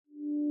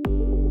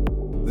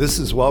This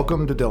is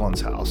Welcome to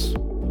Dylan's House,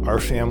 our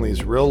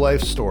family's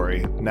real-life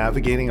story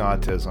navigating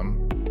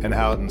autism and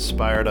how it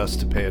inspired us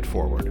to pay it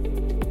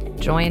forward.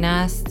 Join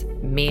us,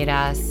 meet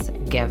us,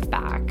 give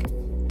back.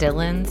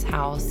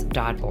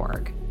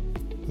 Dylan'sHouse.org.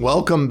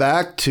 Welcome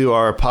back to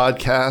our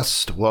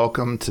podcast,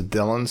 Welcome to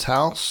Dylan's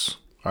House,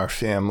 our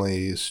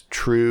family's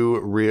true,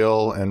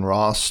 real, and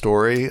raw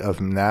story of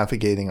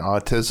navigating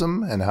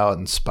autism and how it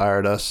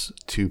inspired us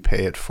to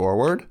pay it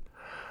forward.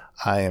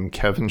 I am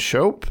Kevin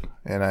Shope,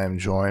 and I am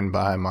joined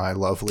by my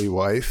lovely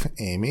wife,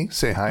 Amy.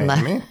 Say hi,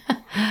 Amy.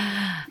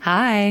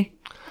 Hi.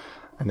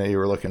 I know you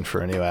were looking for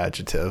a new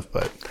adjective,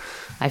 but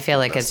I feel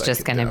like it's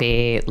just going to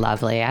be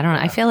lovely. I don't know.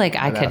 I feel like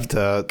I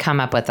could come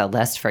up with a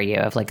list for you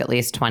of like at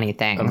least 20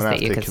 things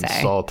that you could say.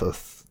 Consult a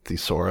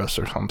thesaurus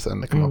or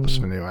something to come up with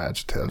some new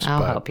adjectives.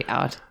 I'll help you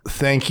out.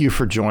 Thank you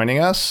for joining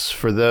us.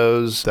 For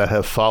those that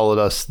have followed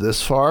us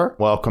this far,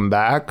 welcome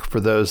back. For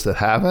those that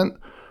haven't,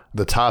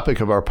 the topic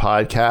of our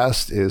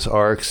podcast is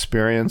our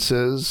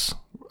experiences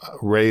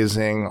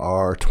raising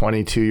our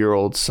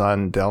 22-year-old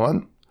son,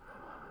 Dylan,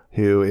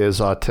 who is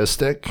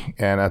autistic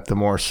and at the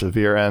more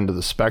severe end of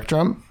the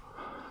spectrum,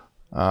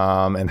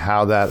 and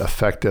how that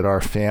affected our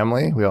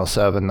family. We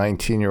also have a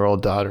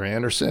 19-year-old daughter,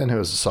 Anderson, who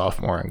is a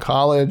sophomore in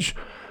college.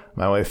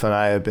 My wife and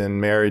I have been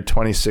married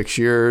 26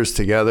 years,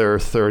 together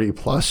 30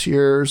 plus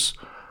years.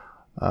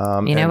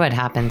 You know what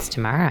happens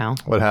tomorrow?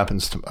 What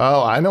happens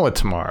Oh, I know what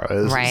tomorrow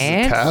is. Right?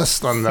 It's a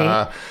test on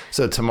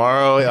so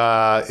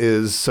tomorrow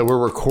we're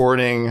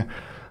recording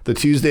the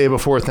Tuesday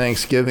before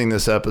Thanksgiving,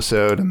 this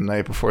episode, and the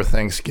night before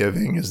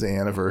Thanksgiving is the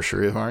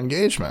anniversary of our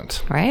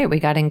engagement. Right. We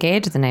got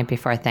engaged the night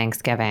before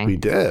Thanksgiving. We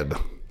did.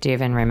 Do you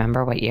even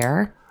remember what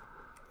year?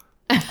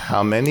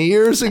 How many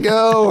years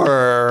ago?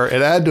 Or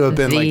it had to have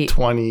been like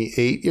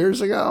 28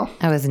 years ago.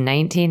 It was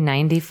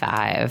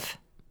 1995.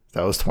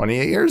 That was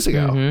 28 years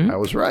ago. I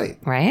was right.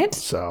 Right?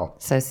 So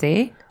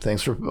see?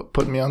 Thanks for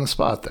putting me on the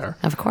spot there.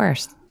 Of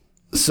course.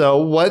 So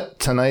what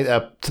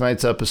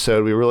tonight's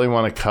episode we really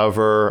want to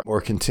cover or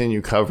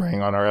continue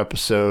covering. On our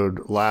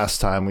episode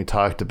last time, we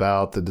talked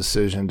about the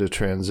decision to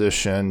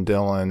transition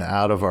Dylan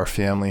out of our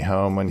family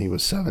home when he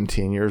was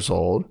 17 years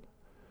old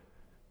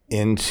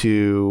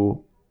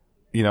into,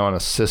 an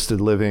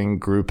assisted living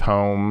group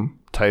home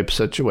type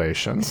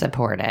situation.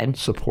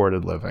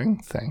 Supported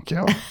living. Thank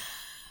you.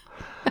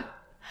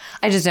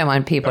 I just don't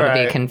want people to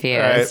be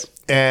confused. Right.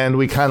 And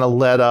we kind of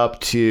led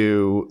up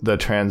to the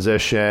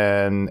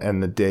transition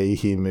and the day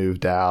he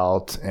moved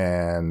out.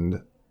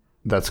 And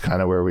that's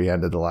kind of where we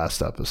ended the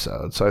last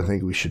episode. So I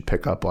think we should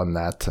pick up on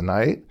that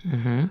tonight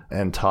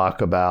and talk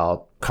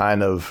about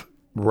kind of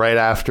right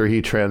after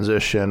he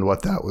transitioned,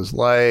 what that was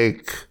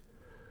like,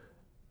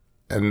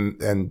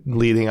 and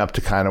leading up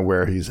to kind of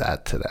where he's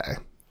at today.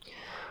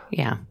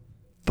 Yeah.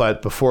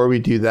 But before we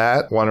do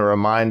that, I want to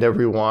remind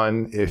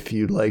everyone, if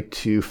you'd like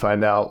to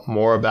find out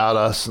more about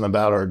us and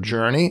about our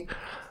journey,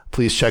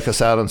 please check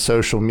us out on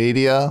social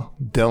media.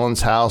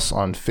 Dylan's House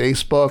on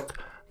Facebook.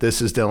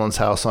 This is Dylan's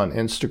House on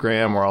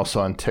Instagram. We're also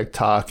on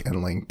TikTok and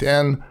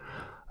LinkedIn.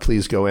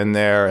 Please go in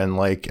there and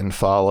like and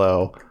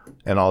follow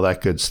and all that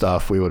good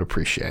stuff. We would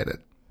appreciate it.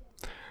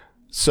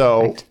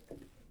 So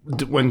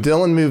when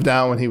Dylan moved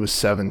out when he was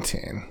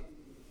 17,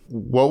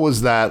 what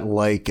was that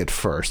like at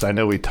first? I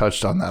know we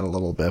touched on that a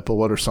little bit, but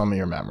what are some of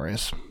your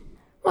memories?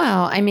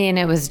 Well, I mean,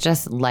 it was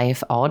just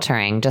life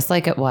altering, just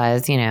like it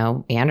was,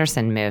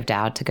 Anderson moved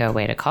out to go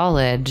away to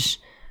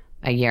college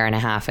a year and a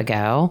half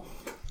ago.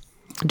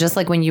 Just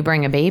like when you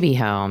bring a baby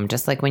home,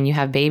 just like when you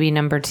have baby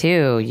number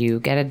 2, you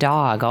get a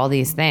dog, all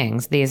these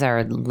things. These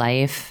are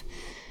life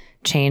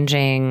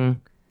changing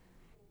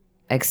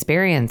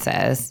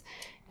experiences.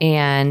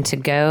 And to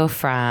go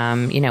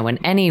from, when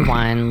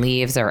anyone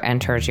leaves or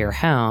enters your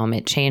home,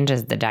 it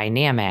changes the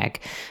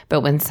dynamic.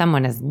 But when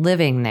someone is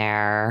living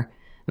there,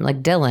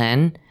 like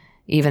Dylan,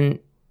 even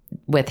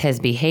with his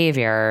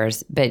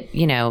behaviors, but,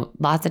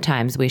 lots of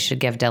times we should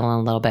give Dylan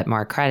a little bit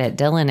more credit.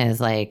 Dylan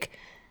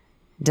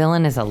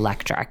is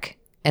electric.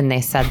 And they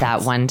said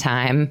that one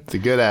time. It's a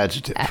good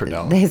adjective for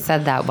Dylan. They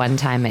said that one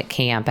time at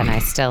camp, and I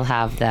still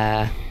have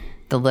the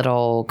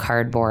little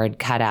cardboard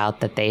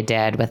cutout that they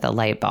did with a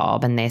light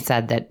bulb. And they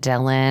said that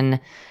Dylan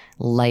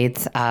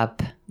lights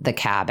up the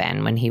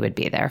cabin when he would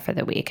be there for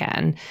the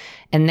weekend.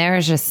 And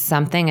there's just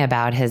something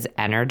about his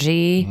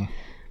energy.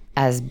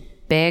 As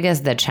big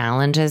as the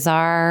challenges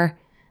are,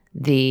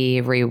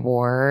 the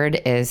reward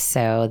is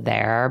so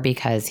there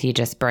because he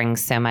just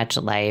brings so much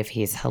life.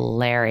 He's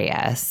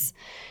hilarious.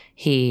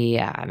 He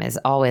is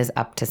always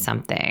up to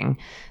something.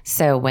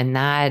 So when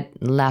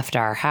that left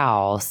our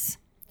house,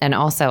 and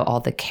also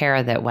all the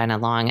care that went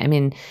along. I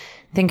mean,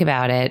 think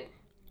about it,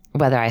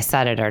 whether I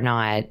said it or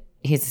not,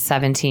 he's a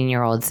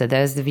 17-year-old. So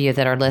those of you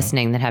that are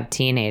listening that have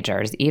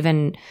teenagers,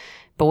 even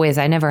boys,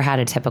 I never had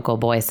a typical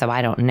boy, so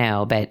I don't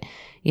know. But,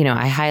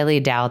 I highly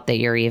doubt that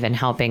you're even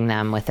helping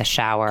them with a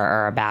shower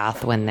or a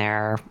bath when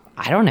I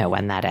don't know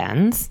when that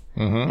ends.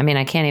 I mean,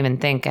 I can't even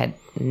think at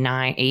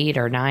 8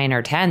 or 9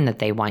 or 10 that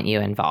they want you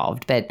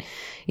involved. But,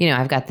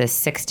 I've got this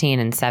 16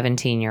 and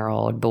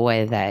 17-year-old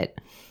boy that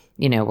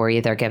we're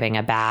either giving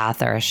a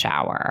bath or a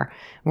shower.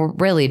 We're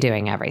really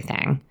doing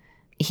everything.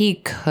 He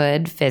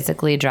could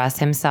physically dress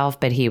himself,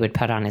 but he would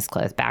put on his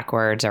clothes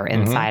backwards or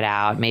inside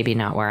out, maybe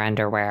not wear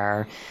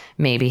underwear,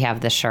 maybe have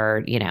the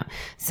shirt,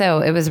 So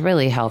it was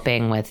really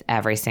helping with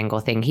every single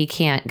thing. He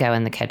can't go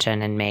in the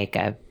kitchen and make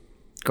a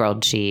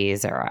grilled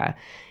cheese or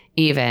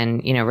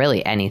even,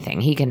 really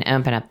anything. He can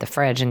open up the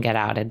fridge and get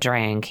out a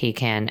drink. He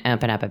can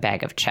open up a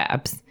bag of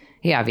chips.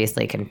 He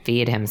obviously can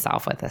feed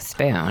himself with a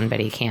spoon, but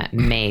he can't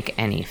make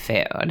any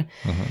food.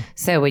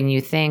 So when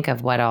you think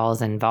of what all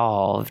is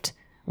involved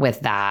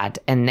with that,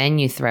 and then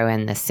you throw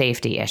in the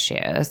safety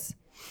issues,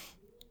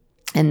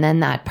 and then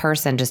that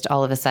person just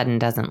all of a sudden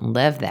doesn't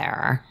live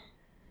there,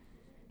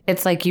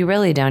 it's like you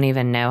really don't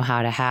even know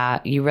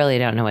you really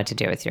don't know what to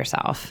do with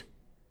yourself.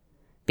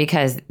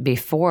 Because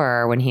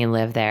before, when he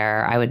lived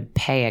there, I would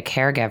pay a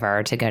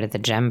caregiver to go to the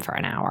gym for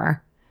an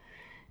hour.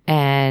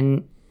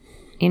 And,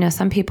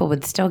 some people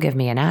would still give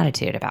me an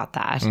attitude about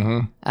that.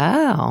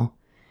 Oh,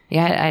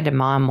 yeah. I had a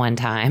mom one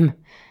time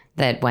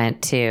that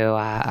went to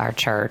our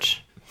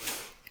church,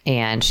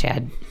 and she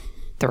had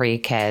 3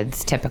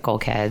 kids, typical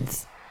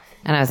kids.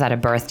 And I was at a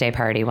birthday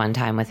party one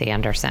time with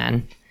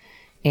Anderson.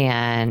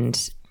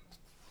 And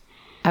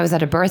I was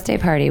at a birthday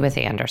party with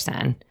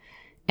Anderson.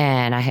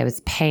 And I was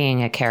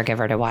paying a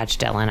caregiver to watch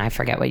Dylan. I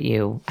forget what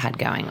you had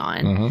going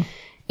on.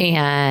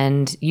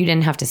 And you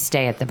didn't have to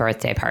stay at the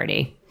birthday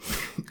party.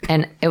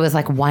 And it was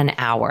like 1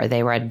 hour.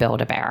 They were at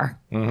Build-A-Bear.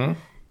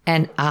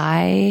 And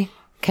I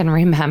can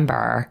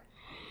remember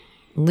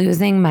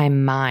losing my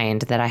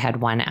mind that I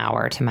had 1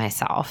 hour to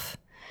myself.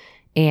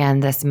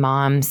 And this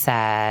mom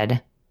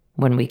said,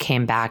 when we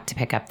came back to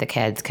pick up the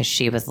kids, because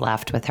she was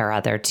left with her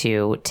other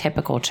 2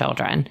 typical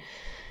children,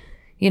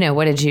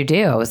 what did you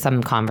do?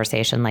 Some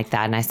conversation like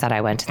that. And I said,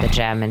 I went to the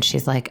gym. And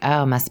she's like,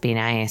 oh, must be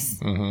nice.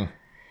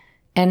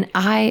 And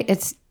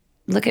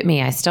look at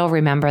me. I still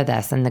remember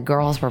this. And the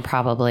girls were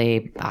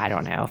probably, I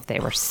don't know if they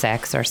were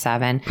 6 or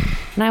 7.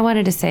 And I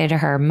wanted to say to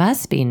her,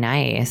 must be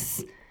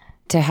nice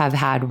to have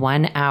had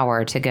 1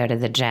 hour to go to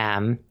the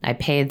gym. I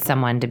paid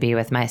someone to be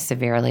with my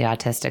severely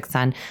autistic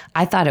son.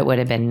 I thought it would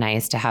have been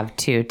nice to have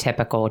 2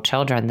 typical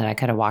children that I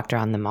could have walked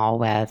around the mall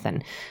with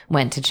and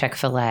went to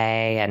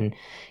Chick-fil-A and,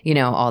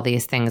 all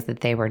these things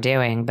that they were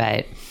doing.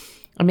 But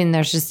I mean,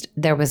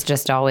 there was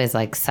just always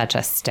like such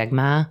a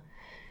stigma.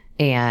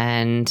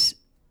 And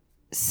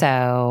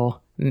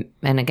so,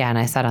 and again,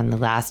 I said on the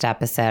last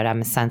episode,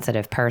 I'm a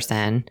sensitive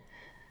person,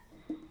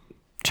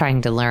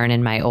 trying to learn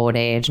in my old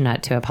age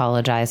not to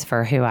apologize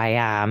for who I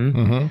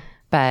am.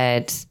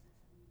 But,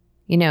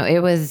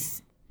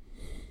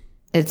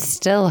 it's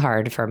still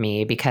hard for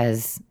me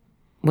because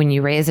when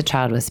you raise a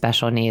child with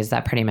special needs,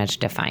 that pretty much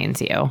defines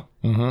you.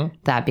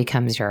 That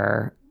becomes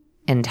your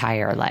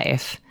entire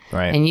life.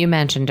 Right. And you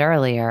mentioned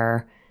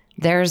earlier,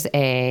 there's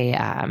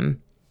a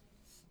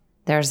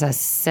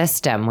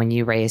system when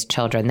you raise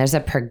children.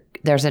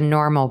 There's a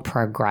normal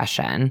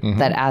progression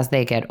that as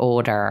they get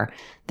older,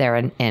 they're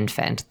an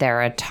infant,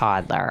 they're a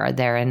toddler,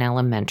 they're in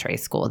elementary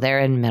school, they're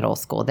in middle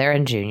school, they're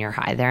in junior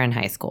high, they're in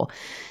high school.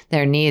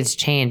 Their needs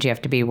change. You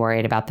have to be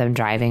worried about them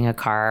driving a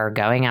car, or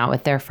going out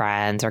with their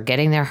friends, or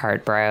getting their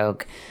heart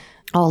broke,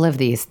 all of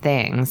these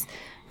things.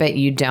 But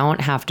you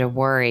don't have to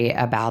worry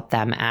about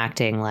them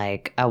acting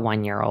like a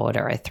 1-year-old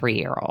or a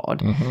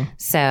 3-year-old.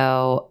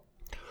 So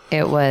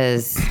it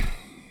was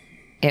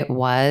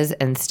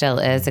and still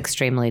is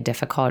extremely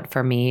difficult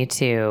for me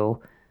to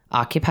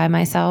occupy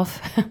myself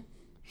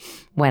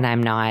when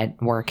I'm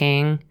not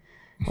working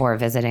or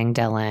visiting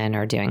Dylan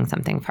or doing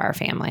something for our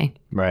family.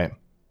 Right.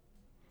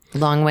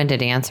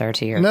 Long-winded answer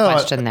to your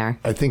question there.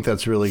 I think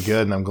that's really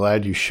good, and I'm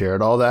glad you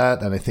shared all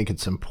that. And I think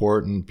it's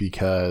important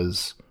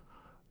because,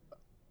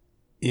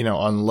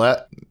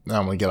 unless,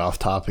 I'm going to get off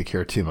topic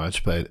here too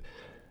much, but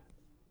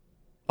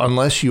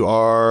unless you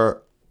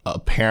are a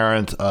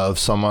parent of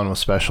someone with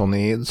special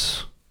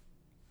needs,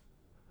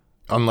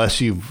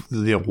 unless you've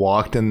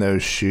walked in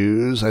those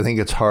shoes, I think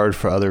it's hard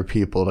for other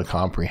people to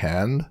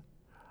comprehend.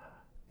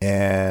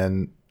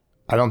 And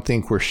I don't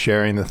think we're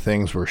sharing the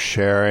things we're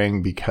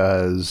sharing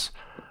because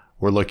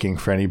we're looking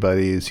for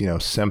anybody's,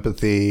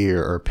 sympathy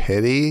or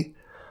pity,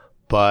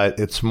 but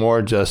it's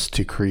more just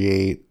to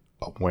create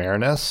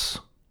awareness.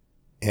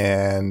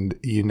 And,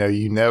 you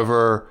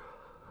never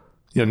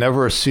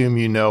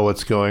assume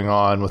what's going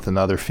on with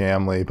another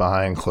family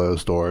behind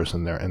closed doors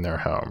in their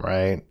home,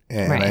 right?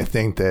 And right. I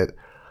think that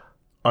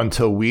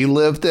until we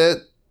lived it,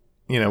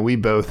 we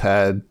both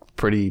had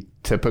pretty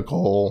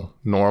typical,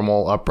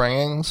 normal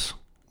upbringings.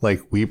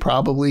 Like, we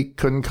probably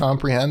couldn't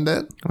comprehend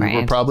it. Right.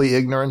 We were probably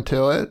ignorant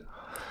to it.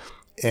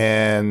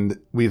 And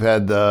we've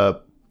had the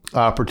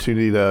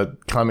opportunity to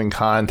come in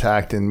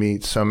contact and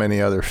meet so many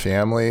other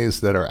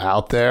families that are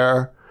out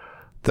there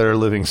that are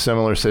living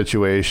similar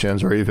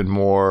situations or even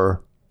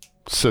more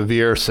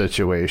severe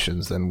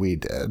situations than we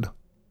did.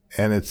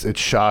 And it's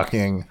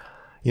shocking,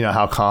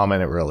 how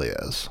common it really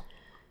is.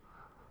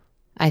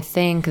 I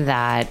think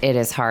that it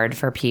is hard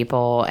for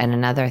people. And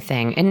another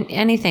thing, and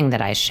anything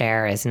that I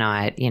share is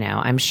not,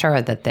 I'm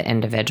sure that the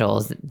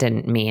individuals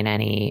didn't mean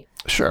any,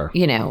 Sure.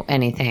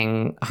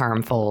 Anything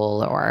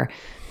harmful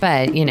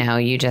but,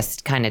 you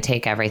just kind of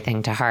take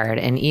everything to heart.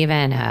 And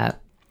even I've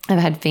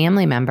had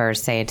family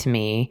members say to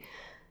me,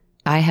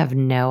 I have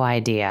no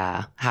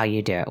idea how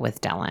you do it with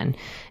Dylan.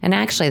 And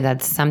actually,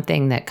 that's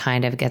something that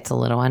kind of gets a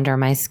little under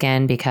my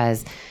skin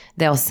because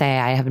they'll say,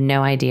 I have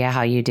no idea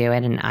how you do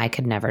it and I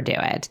could never do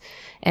it.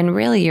 And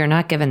really, you're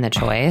not given the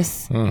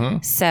choice.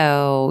 Mm-hmm.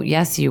 So,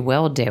 yes, you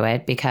will do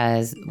it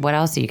because what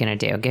else are you going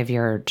to do? Give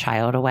your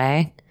child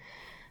away?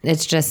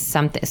 It's just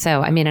something.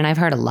 So, and I've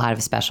heard a lot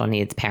of special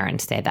needs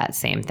parents say that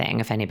same thing,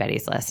 if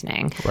anybody's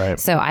listening. Right.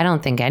 So I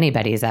don't think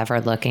anybody's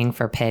ever looking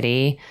for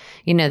pity.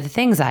 The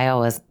things I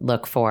always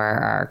look for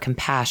are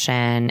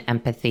compassion,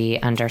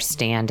 empathy,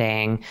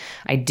 understanding.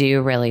 I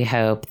do really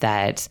hope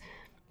that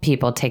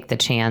people take the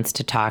chance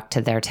to talk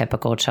to their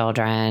typical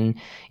children.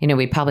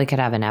 We probably could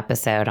have an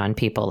episode on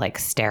people like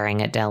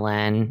staring at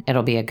Dylan.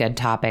 It'll be a good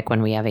topic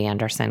when we have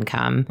Anderson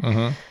come.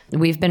 Mm-hmm.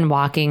 We've been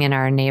walking in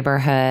our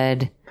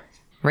neighborhood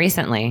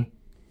recently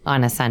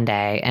on a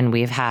Sunday, and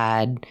we've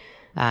had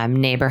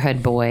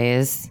neighborhood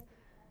boys,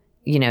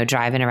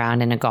 driving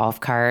around in a golf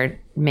cart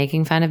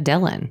making fun of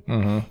Dylan.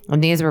 Mm-hmm.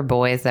 And these were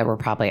boys that were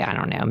probably, I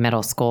don't know,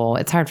 middle school.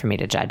 It's hard for me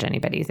to judge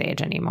anybody's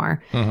age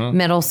anymore. Mm-hmm.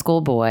 Middle school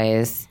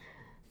boys,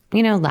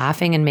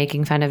 laughing and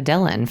making fun of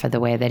Dylan for the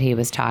way that he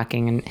was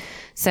talking. And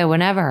so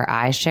whenever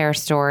I share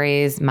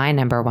stories, my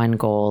number one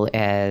goal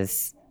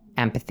is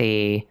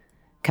empathy,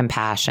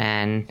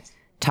 compassion,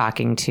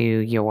 talking to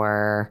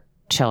your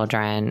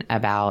children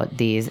about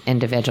these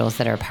individuals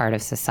that are part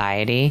of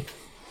society.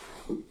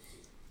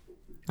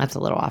 That's a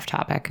little off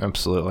topic.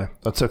 Absolutely.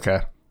 That's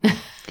okay.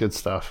 Good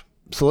stuff.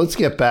 So let's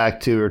get back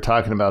to, we were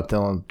talking about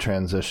Dylan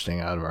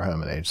transitioning out of our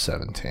home at age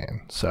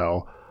 17.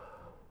 So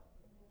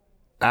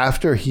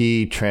after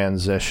he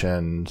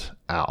transitioned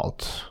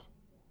out,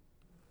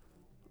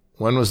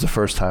 when was the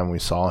first time we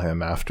saw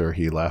him after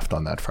he left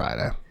on that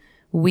Friday?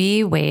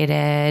 We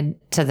waited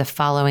to the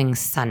following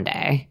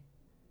Sunday.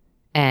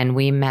 And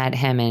we met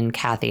him and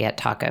Kathy at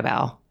Taco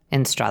Bell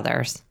in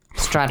Struthers.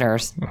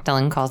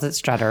 Dylan calls it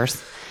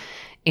Struthers.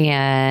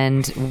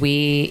 And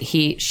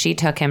she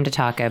took him to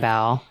Taco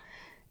Bell,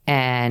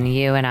 and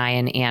you and I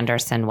and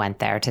Anderson went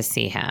there to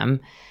see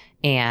him.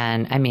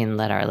 And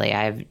literally,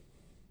 I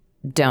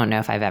don't know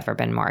if I've ever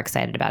been more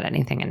excited about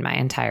anything in my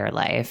entire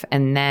life.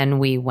 And then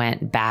we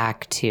went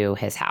back to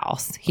his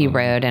house. He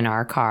rode in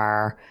our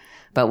car,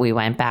 but we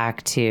went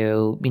back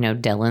to,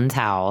 Dylan's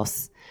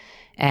house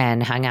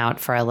and hung out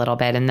for a little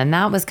bit. And then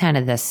that was kind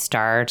of the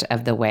start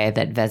of the way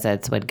that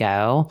visits would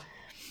go.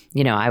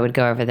 I would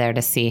go over there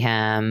to see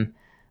him.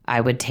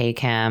 I would take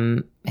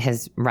him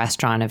his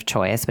restaurant of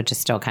choice, which is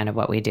still kind of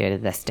what we do to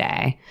this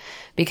day.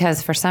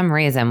 Because for some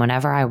reason,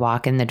 whenever I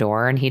walk in the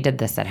door, and he did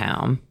this at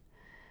home,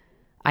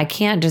 I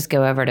can't just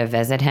go over to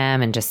visit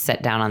him and just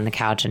sit down on the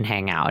couch and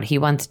hang out. He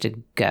wants to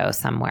go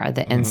somewhere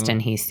the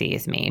instant he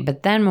sees me.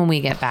 But then when we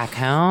get back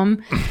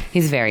home,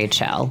 he's very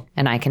chill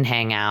and I can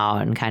hang out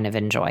and kind of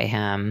enjoy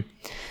him.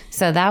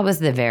 So that was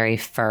the very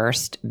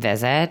first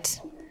visit.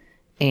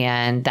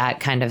 And that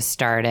kind of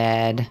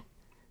started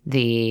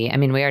we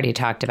already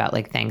talked about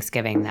like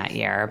Thanksgiving that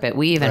year, but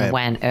we even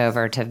went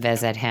over to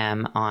visit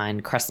him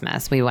on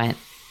Christmas. We went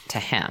to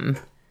him.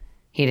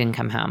 He didn't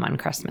come home on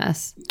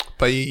Christmas.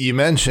 But you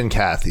mentioned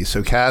Kathy.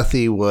 So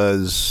Kathy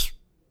was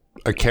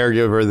a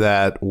caregiver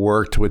that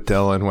worked with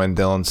Dylan when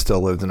Dylan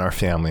still lived in our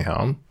family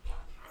home,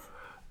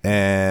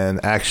 and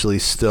actually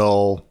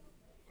still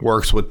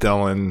works with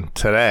Dylan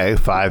today,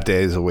 5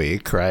 days a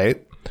week,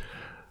 right?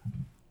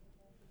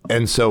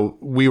 And so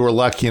we were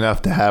lucky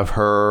enough to have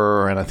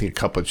her, and I think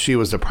she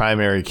was the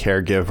primary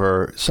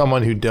caregiver,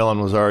 someone who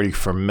Dylan was already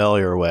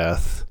familiar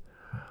with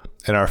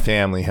in our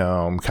family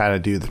home, kind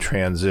of do the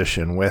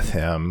transition with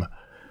him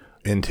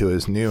into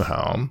his new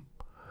home.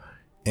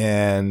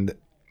 And,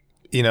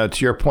 to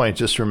your point,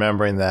 just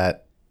remembering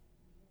that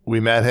we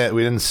met him,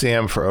 we didn't see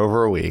him for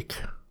over a week.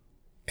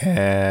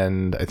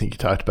 And I think you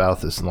talked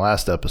about this in the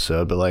last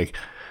episode, but like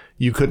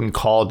you couldn't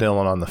call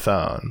Dylan on the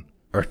phone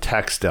or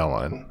text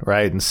Dylan,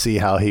 right? And see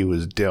how he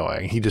was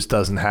doing. He just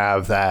doesn't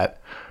have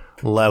that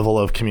level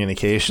of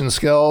communication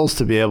skills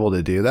to be able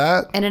to do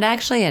that. And it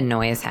actually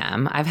annoys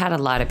him. I've had a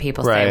lot of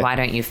people say, why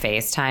don't you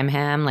FaceTime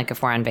him? Like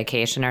if we're on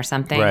vacation or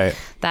something,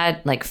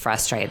 that like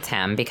frustrates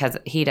him because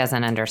he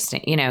doesn't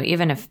understand,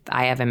 even if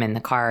I have him in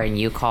the car and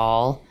you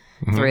call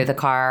through the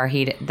car,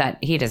 he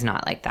does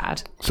not like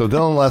that. So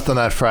Dylan left on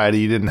that Friday.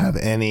 You didn't have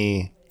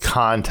any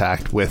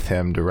contact with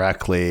him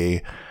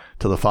directly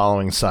till the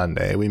following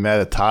Sunday. We met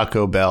at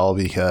Taco Bell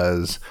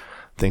because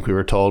I think we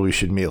were told we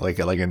should meet like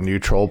at a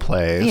neutral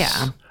place.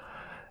 Yeah.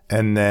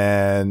 And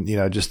then,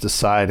 just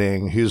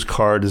deciding whose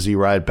car does he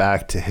ride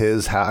back to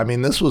his house.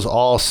 This was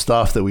all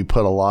stuff that we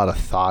put a lot of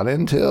thought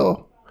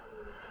into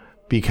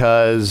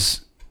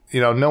because,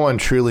 no one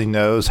truly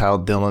knows how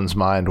Dylan's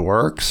mind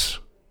works.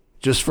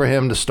 Just for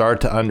him to start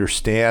to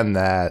understand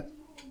that,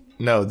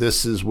 no,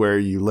 this is where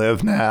you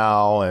live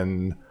now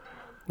and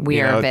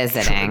We are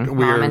visiting.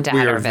 Mom and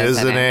Dad are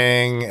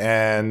visiting.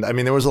 And I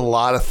mean, there was a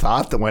lot of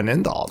thought that went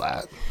into all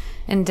that.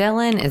 And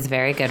Dylan is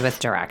very good with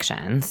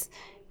directions.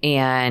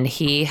 And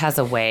he has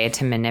a way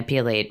to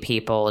manipulate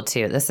people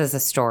to. This is a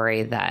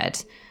story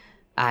that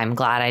I'm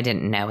glad I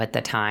didn't know at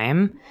the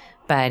time.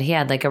 But he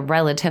had like a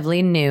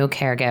relatively new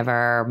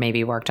caregiver,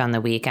 maybe worked on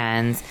the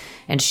weekends,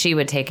 and she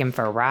would take him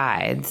for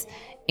rides.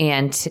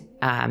 And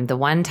the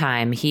one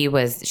time she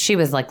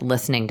was like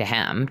listening to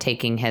him,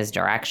 taking his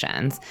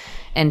directions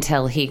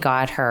until he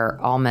got her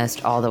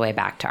almost all the way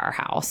back to our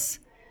house.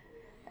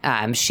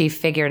 She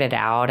figured it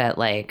out at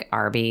like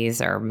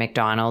Arby's or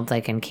McDonald's,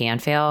 like in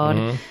Canfield.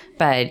 Mm-hmm.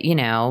 But,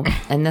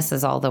 and this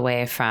is all the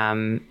way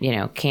from,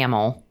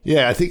 Camel.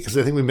 Yeah, I think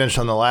we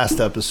mentioned on the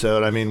last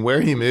episode, I mean, where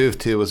he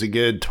moved to was a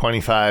good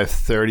 25,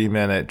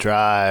 30-minute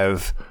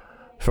drive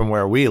from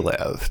where we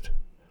lived,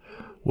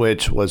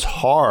 which was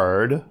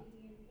hard,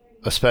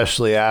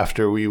 especially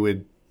after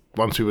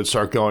once we would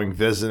start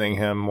visiting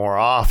him more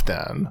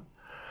often,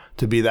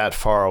 to be that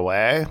far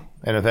away.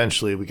 And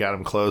eventually we got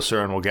him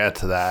closer, and we'll get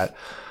to that.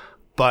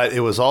 But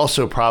it was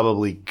also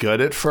probably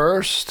good at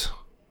first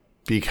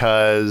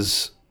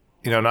because,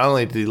 not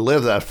only did he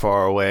live that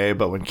far away,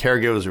 but when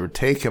caregivers would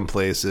take him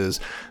places,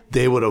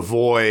 they would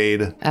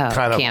avoid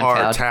kind of Canfield,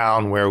 our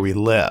town where we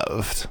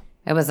lived.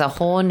 It was a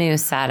whole new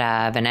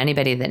setup. And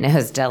anybody that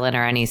knows Dylan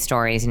or any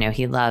stories,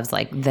 he loves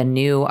like the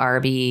new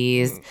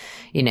Arby's,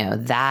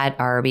 that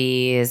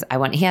Arby's.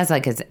 He has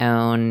like his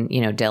own,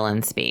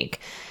 Dylan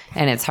speak.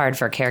 And it's hard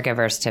for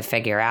caregivers to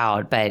figure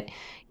out, but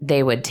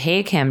they would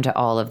take him to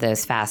all of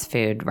those fast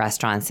food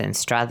restaurants in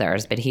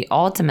Struthers, but he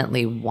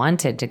ultimately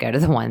wanted to go to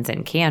the ones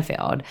in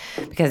Canfield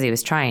because he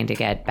was trying to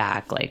get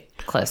back like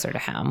closer to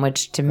home,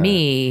 which to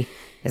me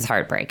is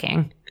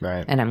heartbreaking.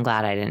 Right. And I'm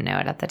glad I didn't know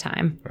it at the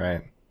time.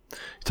 Right.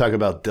 You talk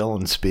about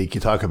Dylan speak,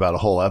 you talk about a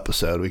whole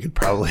episode. We could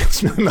probably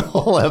spend the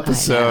whole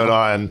episode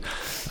on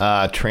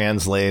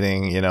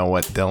translating,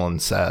 what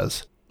Dylan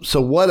says. So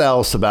what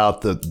else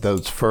about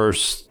those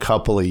first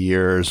couple of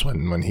years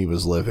when he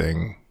was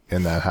living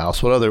in that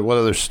house? What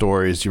other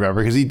stories do you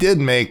remember? Because he did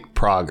make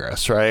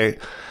progress, right?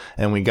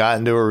 And we got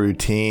into a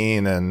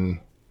routine. And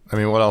I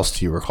mean, what else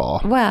do you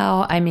recall?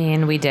 Well, I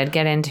mean, we did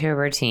get into a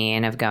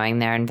routine of going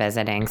there and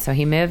visiting. So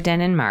he moved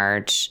in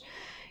March.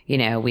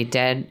 We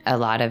did a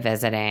lot of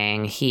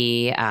visiting.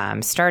 He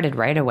started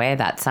right away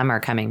that summer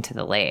coming to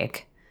the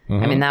lake.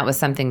 Mm-hmm. I mean, that was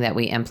something that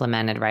we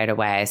implemented right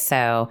away.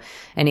 So,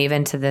 and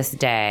even to this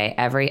day,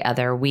 every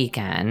other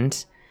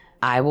weekend,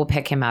 I will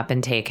pick him up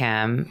and take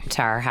him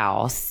to our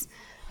house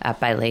up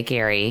by Lake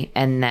Erie.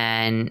 And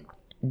then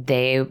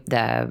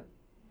the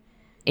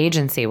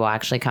agency will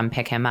actually come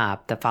pick him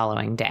up the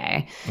following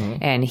day. Mm-hmm.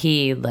 And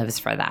he lives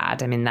for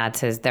that. I mean,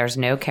 there's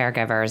no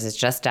caregivers. It's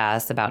just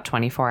us, about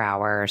 24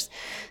 hours.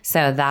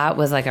 So that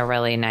was like a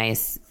really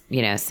nice,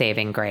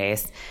 saving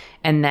grace.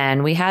 And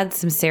then we had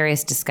some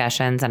serious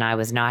discussions and I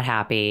was not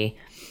happy,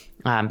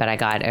 but I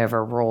got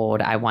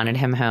overruled. I wanted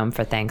him home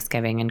for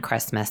Thanksgiving and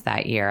Christmas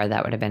that year.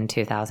 That would have been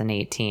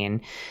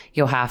 2018.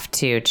 You'll have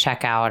to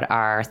check out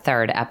our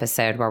third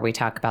episode where we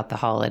talk about the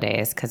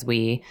holidays because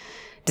we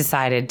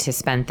decided to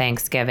spend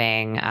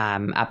Thanksgiving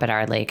up at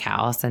our lake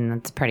house, and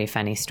it's a pretty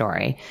funny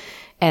story.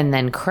 And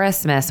then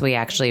Christmas, we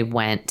actually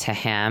went to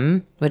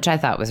him, which I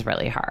thought was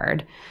really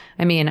hard.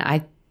 I mean,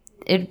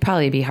 it'd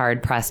probably be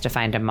hard pressed to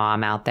find a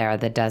mom out there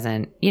that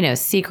doesn't,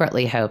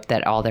 secretly hope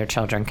that all their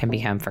children can be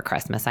home for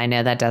Christmas. I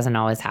know that doesn't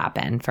always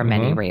happen for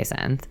many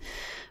reasons,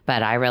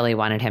 but I really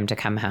wanted him to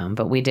come home.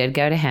 But we did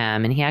go to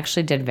him, and he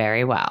actually did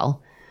very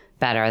well,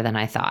 better than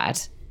I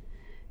thought.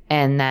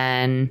 And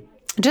then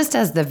just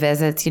as the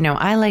visits,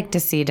 I like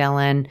to see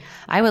Dylan.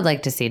 I would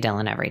like to see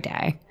Dylan every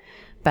day.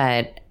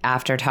 But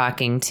after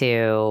talking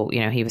to,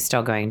 he was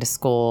still going to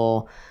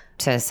school,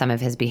 to some of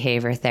his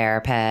behavior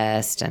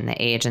therapist and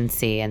the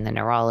agency and the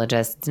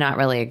neurologist, it's not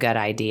really a good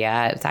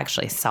idea. It's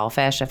actually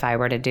selfish if I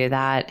were to do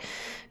that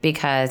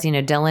because,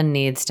 Dylan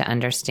needs to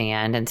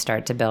understand and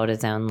start to build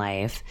his own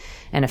life.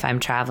 And if I'm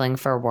traveling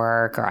for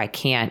work or I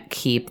can't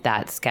keep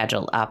that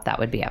schedule up, that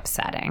would be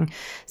upsetting.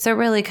 So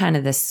really kind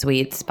of the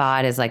sweet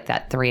spot is like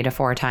that 3 to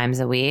 4 times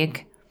a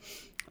week,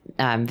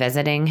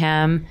 visiting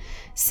him.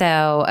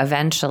 So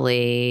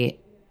eventually,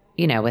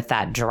 with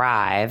that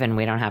drive, and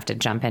we don't have to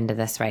jump into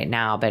this right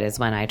now, but is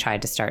when I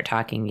tried to start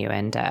talking you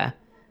into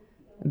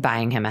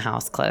buying him a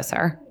house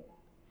closer.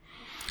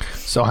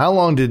 So how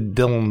long did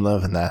Dylan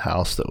live in that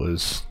house that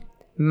was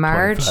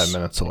March 25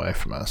 minutes away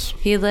from us?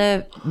 He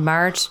lived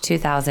March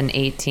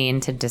 2018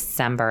 to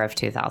December of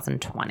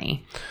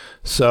 2020.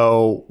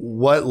 So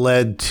what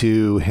led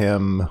to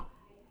him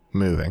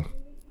moving?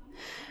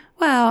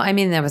 Well, I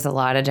mean, there was a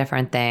lot of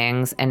different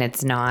things, and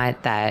it's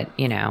not that,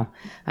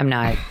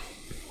 I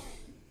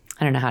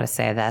don't know how to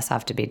say this. I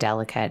have to be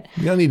delicate.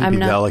 You don't need to be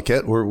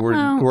delicate.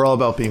 We're all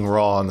about being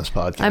raw on this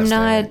podcast. I'm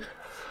not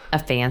a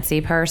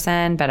fancy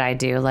person, but I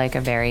do like a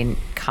very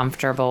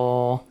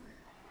comfortable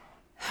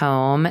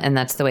home, and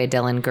that's the way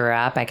Dylan grew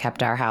up. I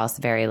kept our house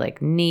very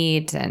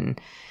neat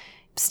and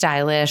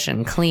stylish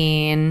and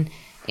clean,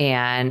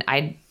 and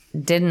I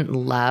didn't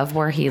love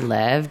where he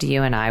lived,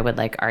 you and I would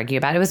like argue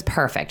about it. It was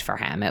perfect for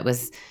him. It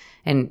was,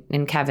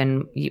 and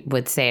Kevin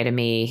would say to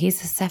me,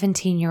 he's a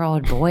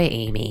 17-year-old boy,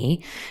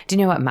 Amy. Do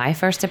you know what my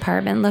first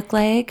apartment looked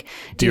like?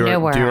 Do you know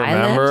where I lived? Do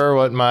you remember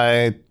what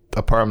my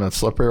apartment at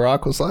Slippery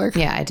Rock was like?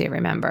 Yeah, I do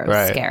remember. It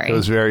was scary. It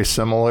was very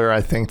similar,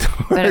 I think.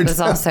 But it was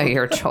also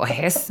your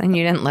choice, and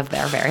you didn't live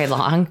there very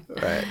long.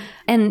 Right.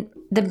 And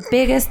the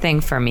biggest thing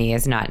for me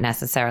is not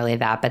necessarily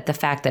that, but the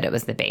fact that it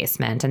was the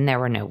basement and there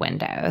were no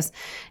windows.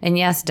 And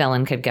yes,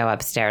 Dylan could go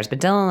upstairs, but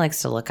Dylan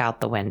likes to look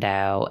out the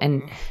window,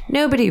 and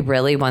nobody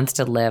really wants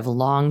to live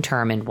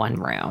long-term in one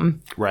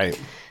room. Right.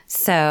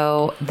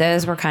 So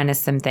those were kind of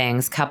some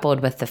things,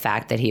 coupled with the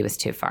fact that he was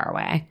too far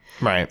away.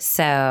 Right.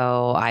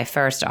 So I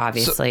first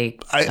obviously...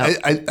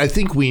 I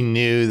think we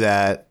knew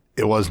that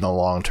it wasn't a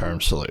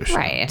long-term solution.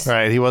 Right.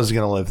 Right. He wasn't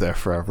going to live there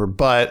forever.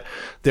 But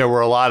there were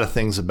a lot of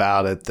things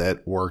about it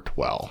that worked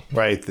well.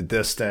 Right. The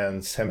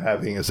distance, him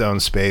having his own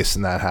space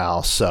in that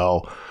house.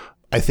 So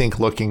I think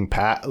looking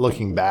back,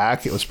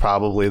 it was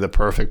probably the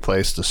perfect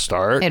place to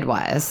start. It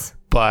was.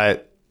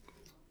 But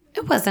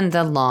it wasn't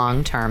the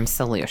long-term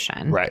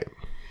solution. Right.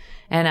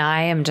 And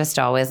I am just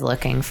always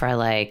looking for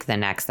like the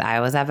next. I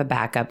always have a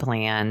backup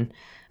plan.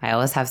 I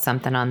always have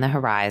something on the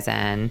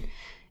horizon.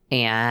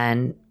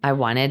 And I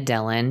wanted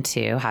Dylan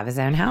to have his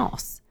own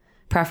house,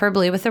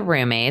 preferably with a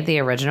roommate. The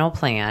original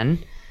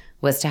plan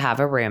was to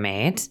have a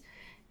roommate.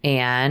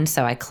 And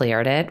so I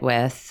cleared it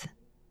with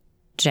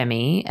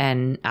Jimmy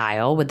and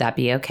Isle. Would that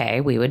be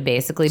okay? We would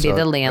basically be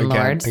the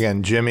landlords.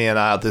 Again, Jimmy and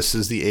Isle, this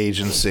is the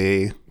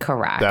agency.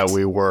 Correct. That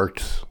we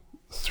worked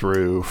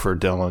through with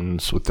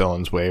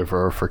Dylan's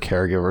waiver for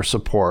caregiver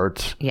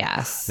support.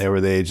 Yes. They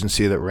were the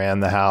agency that ran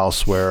the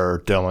house where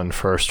Dylan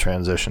first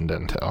transitioned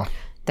into.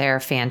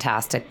 They're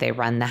fantastic. They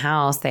run the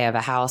house. They have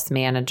a house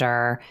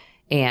manager.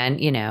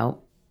 And, you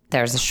know,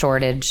 there's a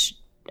shortage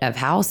of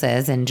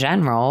houses in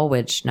general,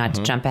 which not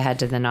to jump ahead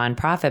to the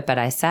nonprofit, but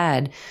I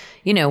said,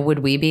 you know, would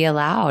we be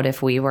allowed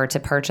if we were to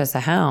purchase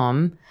a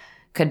home,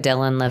 could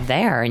Dylan live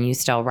there and you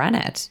still run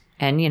it?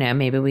 And, you know,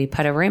 maybe we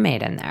put a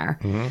roommate in there.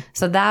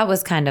 So that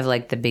was kind of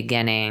like the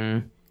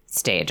beginning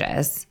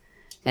stages.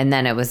 And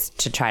then it was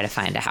to try to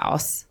find a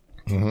house.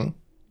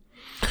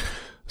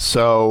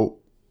 So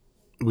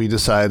we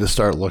decided to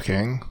start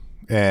looking,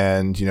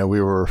 and, you know,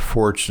 we were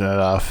fortunate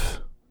enough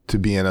to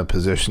be in a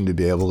position to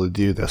be able to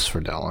do this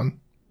for Dylan.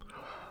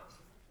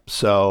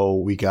 So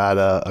we got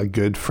a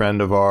good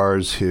friend of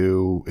ours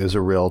who is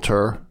a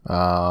realtor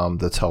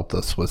that's helped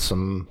us with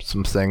some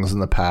things in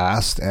the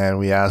past, and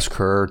we asked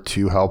her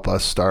to help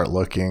us start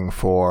looking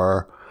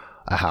for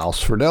a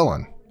house for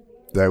Dylan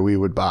that we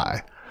would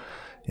buy.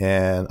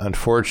 And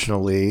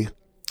unfortunately,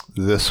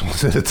 this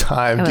was at a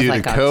time due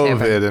to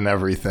COVID and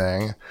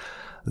everything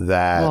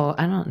that... Well,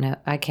 I don't know.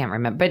 I can't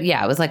remember. But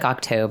yeah, it was like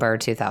October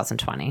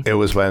 2020. It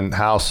was when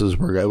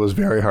it was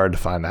very hard to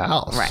find a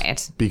house.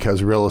 Right.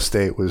 Because real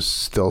estate was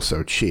still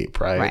so cheap,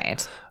 right?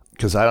 Right.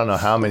 Because I don't know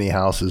how many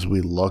houses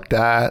we looked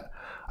at.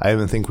 I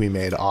even think we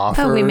made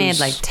offers. Oh, we made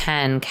like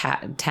 10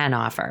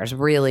 offers,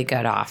 really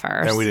good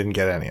offers. And we didn't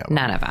get any of them.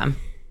 None of them.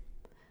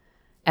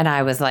 And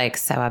I was like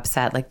so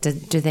upset. Like, do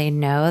they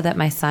know that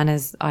my son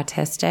is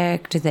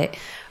autistic?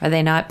 Are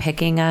they not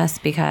picking us?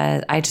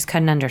 Because I just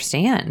couldn't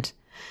understand.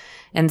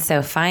 And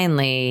so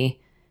finally,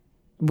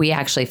 we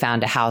actually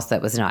found a house that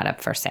was not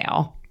up for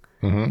sale.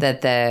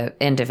 That the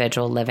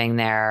individual living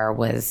there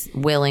was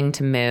willing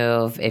to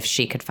move if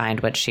she could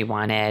find what she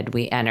wanted.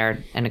 We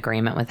entered an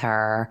agreement with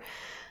her.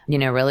 You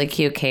know, really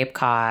cute Cape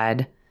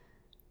Cod.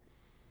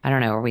 I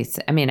don't know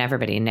where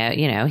everybody know,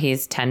 you know,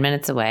 he's 10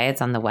 minutes away.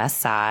 It's on the west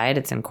side.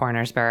 It's in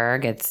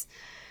Cornersburg. It's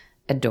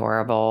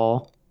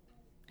adorable.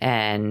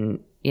 And,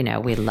 you know,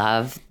 we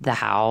love the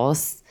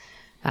house.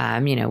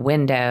 You know,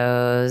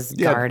 windows,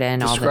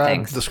 garden, all the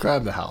things.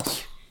 Describe the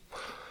house.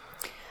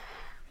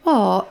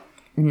 Well,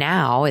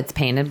 now it's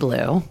painted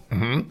blue.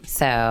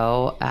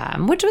 So,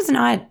 which was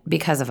not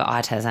because of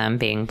autism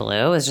being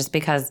blue. It was just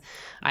because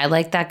I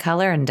liked that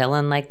color and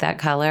Dylan liked that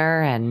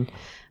color. And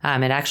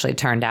it actually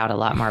turned out a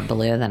lot more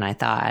blue than I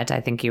thought. I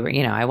think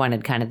I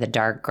wanted kind of the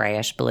dark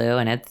grayish blue,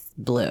 and it's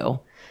blue.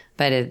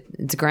 But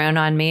it's grown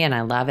on me, and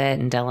I love it,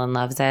 and Dylan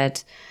loves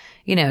it.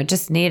 You know,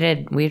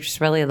 we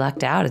just really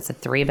lucked out. It's a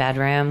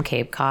 3-bedroom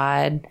Cape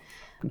Cod,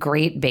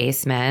 great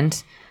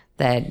basement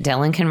that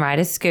Dylan can ride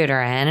his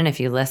scooter in. And if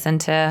you listen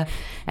to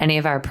any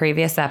of our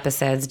previous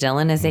episodes,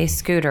 Dylan is a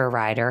scooter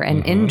rider,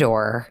 an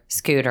indoor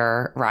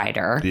scooter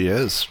rider. He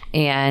is.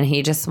 And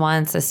he just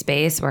wants a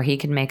space where he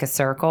can make a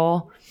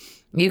circle.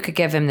 You could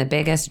give him the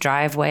biggest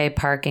driveway,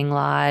 parking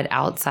lot,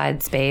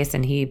 outside space,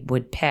 and he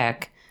would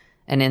pick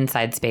an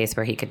inside space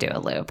where he could do a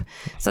loop.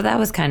 So that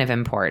was kind of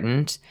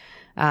important.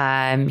 He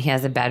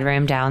has a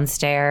bedroom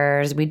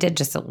downstairs. We did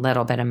just a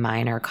little bit of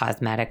minor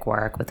cosmetic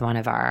work with one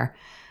of our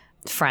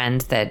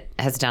friends that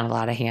has done a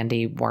lot of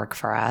handy work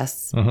for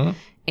us.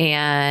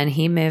 And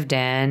he moved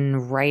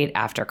in right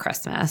after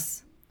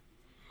Christmas,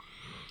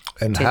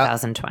 and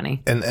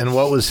 2020. And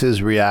what was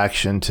his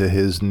reaction to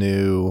his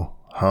new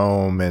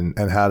home, and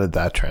how did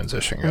that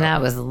transition go? And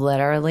that was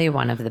literally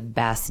one of the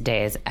best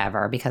days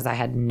ever because I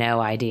had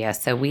no idea.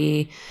 So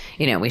we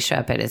show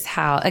up at his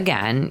house.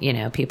 Again,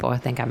 people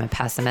think I'm a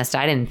pessimist.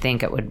 I didn't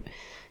think it would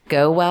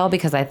go well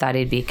because I thought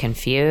he'd be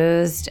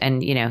confused,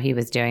 and he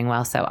was doing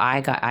well. So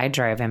I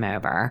drove him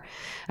over.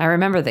 I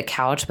remember the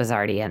couch was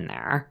already in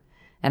there.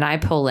 And I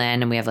pull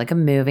in, and we have like a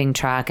moving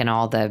truck and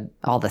all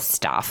the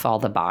stuff, all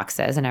the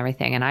boxes and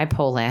everything. And I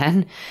pull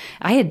in.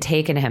 I had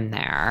taken him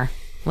there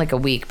like a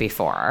week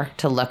before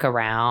to look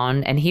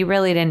around, and he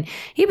really didn't.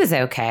 He was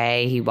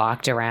okay. He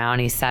walked around.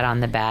 He sat on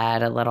the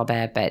bed a little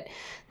bit. But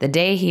the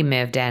day he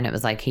moved in, it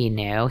was like he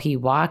knew. He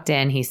walked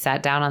in. He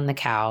sat down on the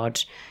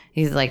couch.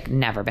 He's like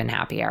never been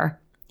happier.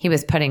 He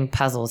was putting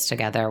puzzles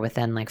together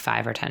within like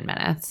 5 or 10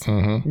 minutes.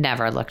 Mm-hmm.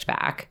 Never looked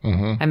back.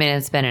 Mm-hmm. I mean,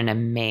 it's been an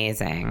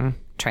amazing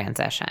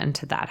transition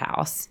to that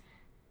house.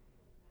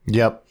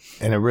 Yep.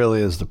 And it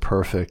really is the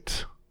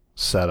perfect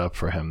setup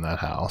for him, that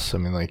house. I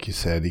mean, like you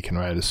said, he can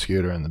ride a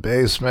scooter in the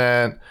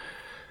basement.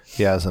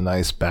 He has a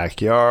nice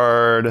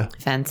backyard.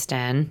 Fenced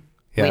in.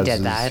 We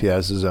did that. He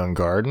has his own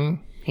garden.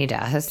 He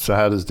does. So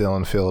how does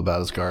Dylan feel about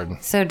his garden?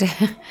 So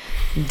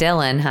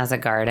Dylan has a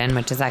garden,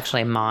 which is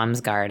actually Mom's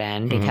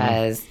garden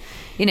because,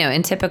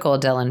 in typical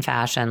Dylan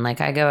fashion, like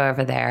I go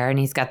over there and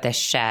he's got this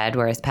shed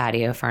where his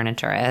patio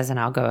furniture is, and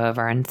I'll go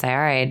over and say, all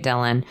right,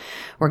 Dylan,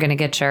 we're going to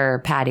get your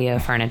patio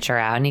furniture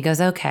out. And he goes,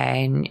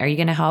 okay. Are you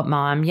going to help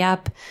Mom?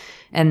 Yep.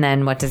 And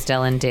then what does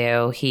Dylan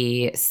do?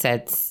 He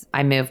sits,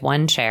 I move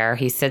one chair,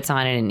 he sits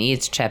on it and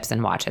eats chips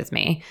and watches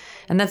me.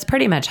 And that's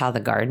pretty much how the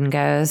garden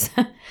goes.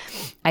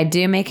 I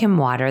do make him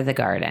water the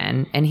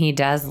garden, and he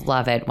does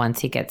love it once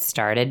he gets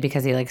started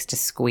because he likes to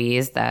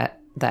squeeze the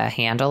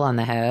handle on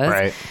the hose.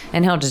 Right.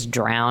 And he'll just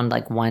drown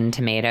like one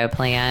tomato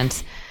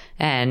plant.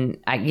 And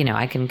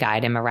I can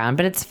guide him around.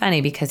 But it's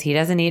funny because he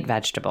doesn't eat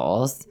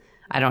vegetables.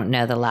 I don't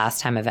know the last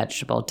time a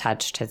vegetable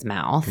touched his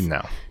mouth.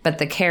 No. But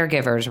the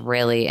caregivers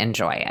really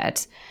enjoy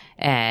it.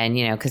 And,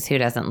 because who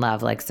doesn't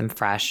love like some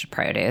fresh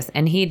produce?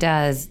 And he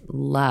does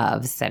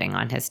love sitting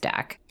on his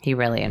deck. He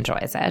really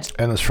enjoys it.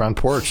 And his front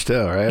porch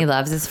too, right? He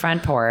loves his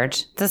front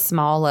porch. It's a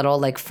small little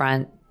like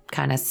front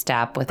kind of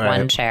step with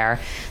one chair.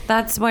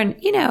 That's when,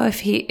 if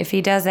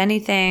he does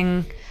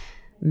anything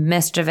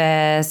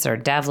mischievous or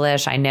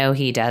devilish, I know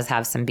he does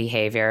have some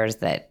behaviors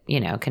that,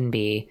 can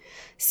be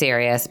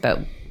serious.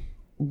 But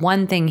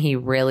one thing he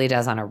really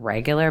does on a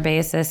regular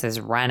basis is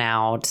run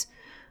out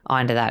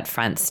onto that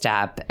front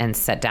step and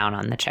sit down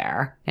on the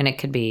chair. And it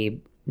could be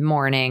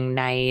morning,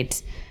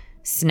 night,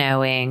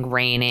 snowing,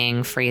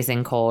 raining,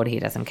 freezing cold. He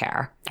doesn't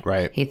care.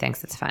 Right. He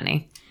thinks it's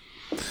funny.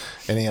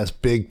 And he has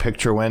big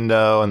picture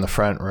window in the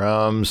front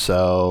room.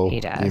 So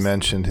he does. You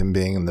mentioned him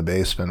being in the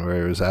basement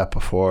where he was at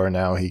before.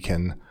 Now he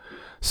can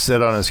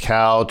sit on his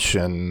couch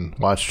and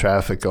watch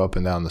traffic go up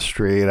and down the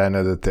street. I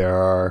know that there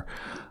are,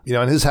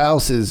 and his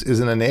house is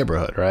in a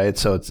neighborhood, right?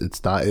 So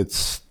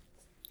it's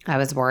I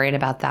was worried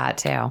about that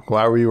too.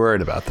 Why were you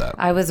worried about that?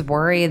 I was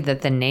worried that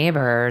the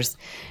neighbors,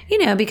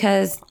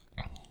 because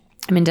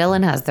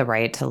Dylan has the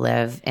right to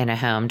live in a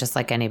home just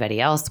like anybody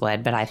else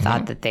would, but I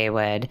thought that they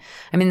would.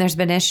 There's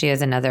been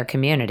issues in other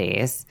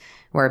communities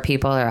where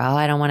people are,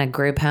 I don't want a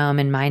group home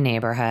in my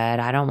neighborhood.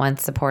 I don't want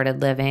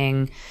supported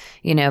living,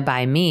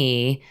 by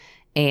me.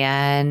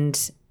 And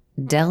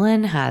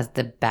Dylan has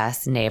the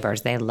best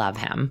neighbors. They love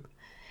him.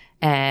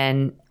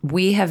 And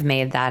we have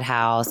made that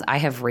house. I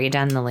have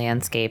redone the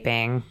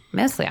landscaping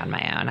mostly on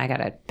my own. I got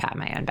to pat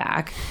my own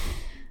back.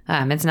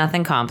 It's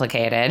nothing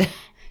complicated.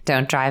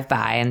 Don't drive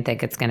by and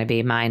think it's going to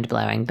be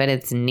mind-blowing, but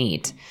it's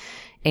neat.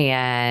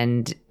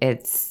 And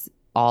it's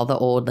all the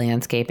old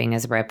landscaping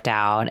is ripped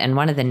out. And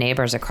one of the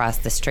neighbors across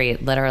the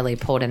street literally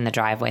pulled in the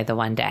driveway the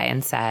one day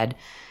and said,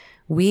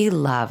 we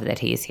love that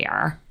he's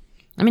here.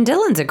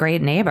 Dylan's a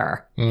great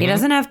neighbor. Mm-hmm. He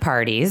doesn't have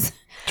parties.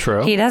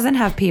 True. He doesn't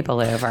have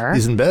people over.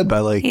 He's in bed by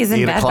like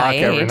 8 o'clock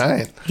every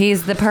night.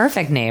 He's the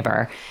perfect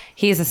neighbor.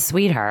 He's a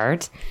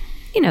sweetheart.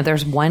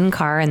 There's one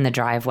car in the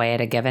driveway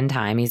at a given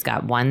time. He's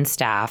got one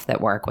staff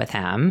that work with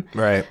him.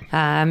 Right.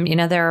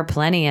 There are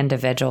plenty of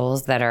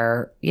individuals that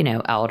are,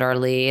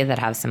 elderly that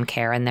have some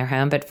care in their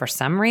home. But for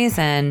some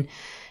reason,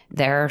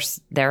 there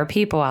are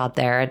people out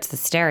there. It's the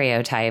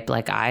stereotype.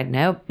 Like,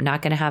 nope,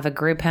 not going to have a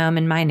group home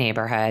in my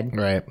neighborhood.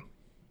 Right.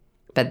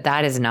 But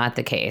that is not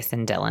the case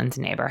in Dylan's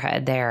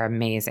neighborhood. They are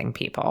amazing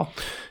people.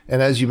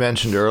 And as you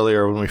mentioned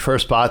earlier, when we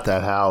first bought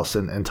that house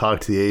and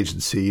talked to the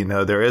agency,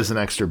 there is an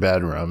extra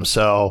bedroom.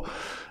 So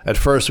at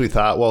first we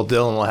thought, well,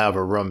 Dylan will have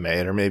a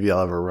roommate, or maybe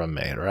I'll have a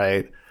roommate,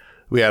 right?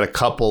 We had a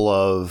couple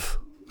of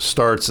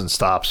starts and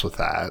stops with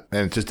that,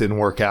 and it just didn't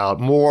work out.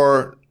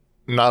 More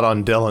not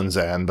on Dylan's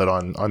end, but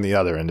on the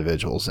other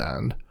individual's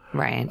end.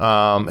 Right.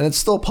 And it's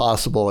still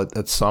possible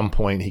at some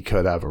point he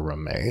could have a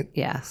roommate.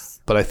 Yes.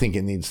 But I think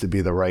it needs to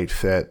be the right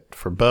fit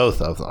for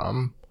both of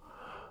them.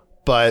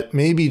 But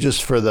maybe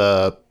just for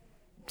the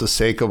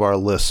sake of our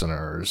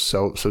listeners.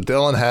 So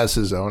Dylan has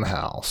his own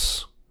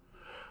house,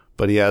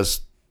 but he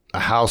has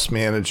a house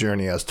manager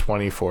and he has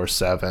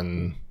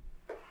 24/7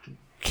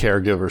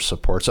 caregiver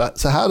support.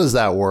 So how does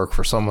that work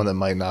for someone that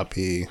might not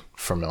be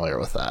familiar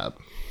with that?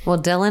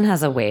 Well, Dylan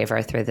has a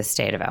waiver through the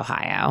state of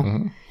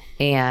Ohio,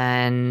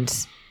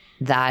 and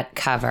that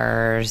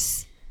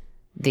covers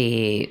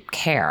the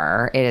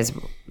care. It is,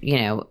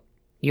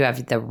 you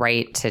have the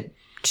right to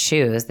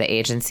choose the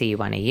agency you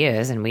want to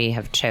use, and we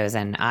have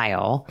chosen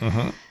Isle.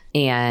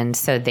 And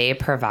so they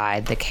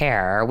provide the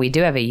care. We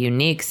do have a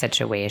unique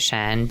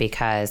situation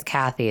because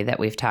Kathy, that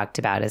we've talked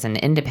about, is an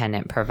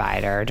independent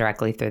provider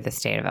directly through the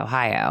state of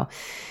Ohio.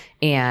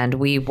 And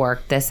we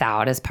worked this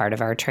out as part of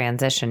our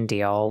transition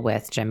deal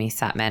with Jimmy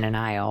Sutman and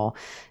Isle.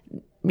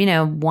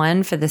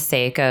 One, for the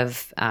sake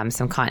of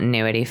some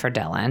continuity for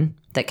Dylan,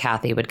 that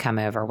Kathy would come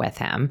over with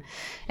him.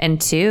 And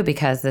two,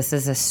 because this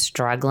is a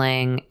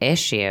struggling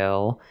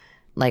issue,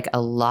 like a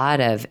lot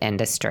of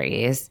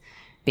industries.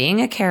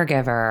 Being a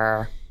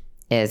caregiver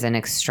is an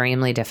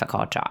extremely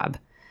difficult job.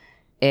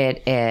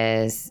 It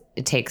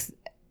takes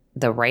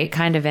the right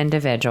kind of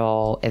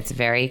individual.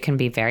 Can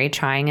be very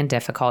trying and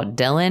difficult.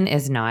 Dylan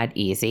is not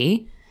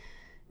easy.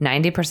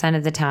 90%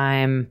 of the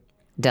time,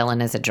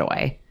 Dylan is a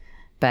joy.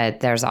 But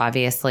there's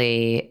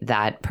obviously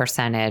that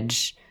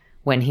percentage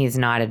when he's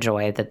not a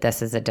joy that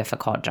this is a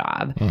difficult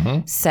job.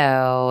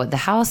 So the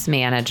house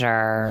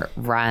manager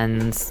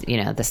runs,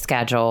 the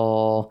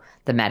schedule,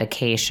 the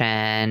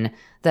medication,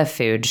 the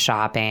food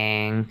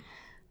shopping.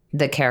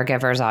 The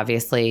caregivers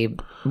obviously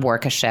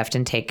work a shift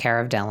and take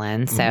care of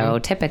Dylan. So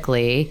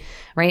typically,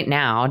 right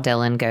now,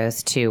 Dylan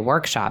goes to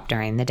workshop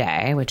during the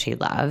day, which he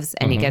loves,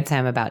 and he gets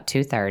home about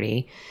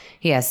 2:30.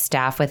 He has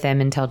staff with him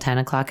until 10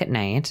 o'clock at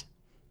night.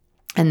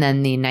 And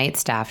then the night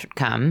staff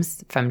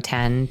comes from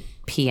 10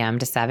 p.m.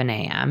 to 7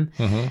 a.m.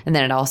 And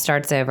then it all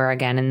starts over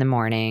again in the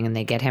morning, and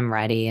they get him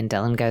ready, and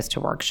Dylan goes to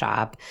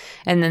workshop.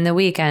 And then the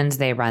weekends,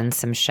 they run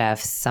some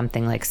shifts,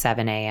 something like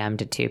 7 a.m.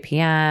 to 2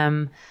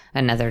 p.m.,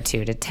 another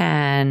 2 to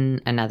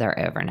 10, another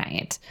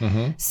overnight.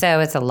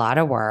 So it's a lot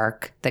of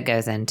work that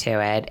goes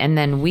into it. And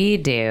then we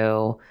we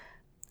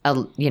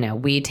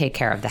take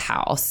care of the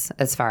house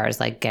as far as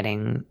like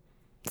getting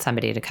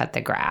somebody to cut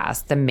the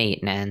grass, the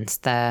maintenance,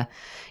 the,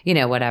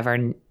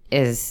 whatever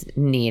is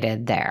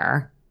needed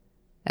there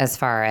as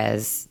far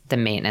as the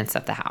maintenance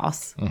of the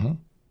house.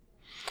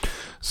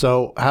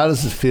 So how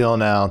does it feel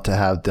now to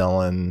have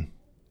Dylan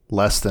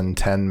less than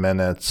 10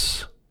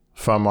 minutes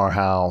from our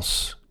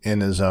house in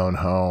his own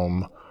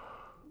home?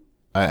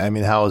 I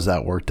mean, how has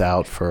that worked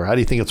out how do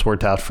you think it's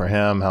worked out for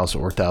him? How's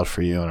it worked out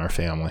for you and our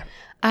family?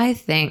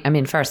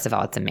 First of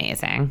all, it's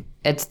amazing.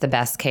 It's the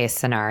best case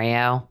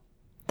scenario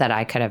that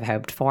I could have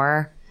hoped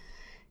for.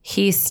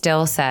 He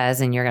still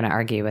says, and you're going to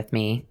argue with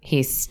me,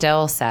 he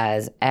still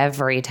says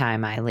every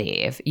time I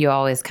leave, you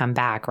always come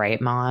back,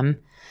 right, Mom?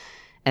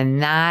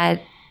 And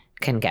that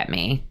can get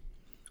me.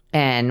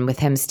 And with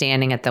him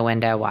standing at the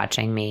window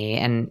watching me,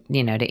 and,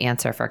 to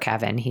answer for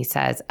Kevin, he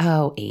says,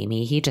 oh,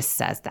 Amy, he just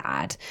says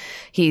that.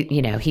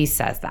 He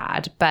says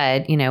that.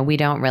 But, we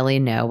don't really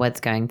know what's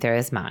going through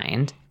his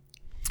mind.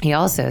 He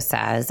also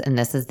says, and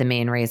this is the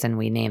main reason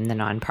we named the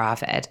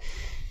nonprofit,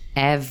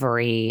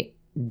 every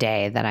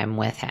day that I'm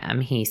with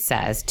him, he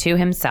says to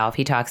himself,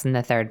 he talks in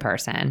the third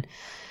person,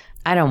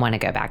 I don't want to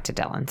go back to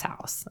Dylan's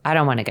house. I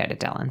don't want to go to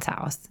Dylan's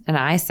house. And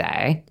I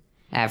say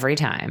every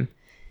time,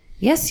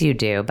 yes, you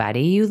do,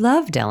 buddy. You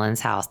love Dylan's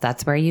house.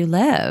 That's where you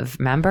live.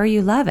 Remember,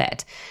 you love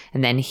it.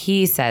 And then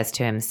he says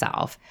to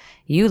himself,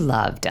 you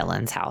love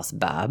Dylan's house,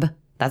 bub.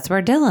 That's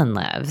where Dylan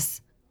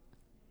lives.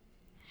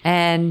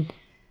 And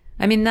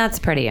that's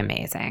pretty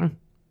amazing.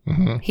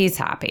 He's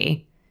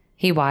happy.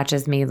 He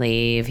watches me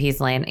leave.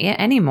 He's laying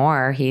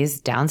anymore. He's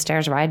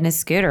downstairs riding his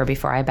scooter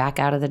before I back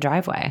out of the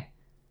driveway.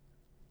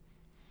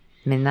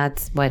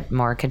 That's what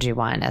more could you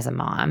want as a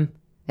mom,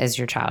 is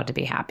your child to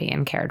be happy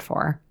and cared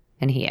for.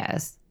 And he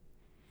is.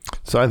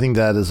 So I think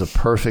that is a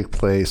perfect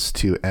place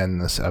to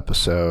end this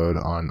episode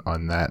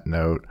on that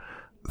note.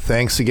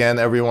 Thanks again,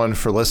 everyone,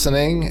 for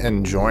listening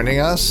and joining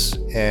us.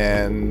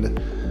 And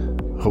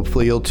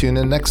hopefully you'll tune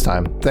in next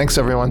time. Thanks,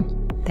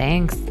 everyone.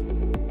 Thanks.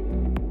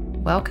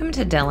 Welcome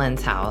to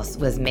Dylan's House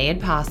was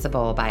made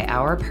possible by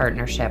our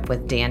partnership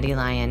with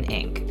Dandelion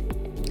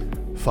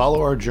Inc.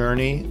 Follow our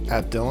journey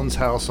at Dylan's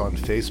House on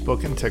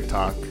Facebook and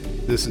TikTok.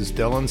 This is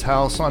Dylan's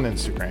House on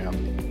Instagram.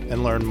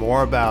 And learn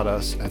more about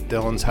us at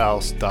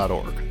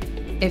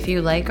dylanshouse.org. If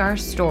you like our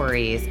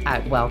stories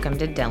at Welcome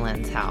to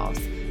Dylan's House,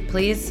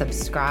 please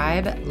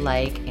subscribe,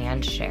 like,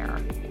 and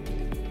share.